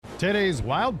Today's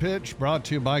Wild Pitch brought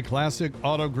to you by Classic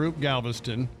Auto Group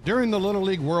Galveston. During the Little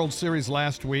League World Series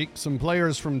last week, some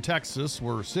players from Texas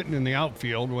were sitting in the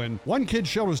outfield when one kid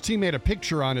showed his teammate a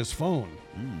picture on his phone.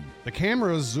 The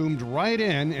camera zoomed right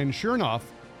in, and sure enough,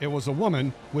 it was a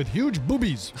woman with huge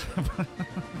boobies.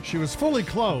 She was fully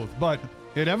clothed, but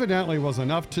it evidently was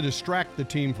enough to distract the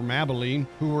team from Abilene,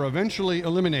 who were eventually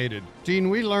eliminated. Dean,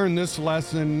 we learned this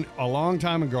lesson a long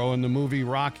time ago in the movie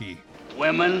Rocky.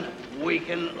 Women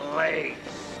weaken legs.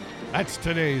 That's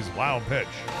today's Wild Pitch.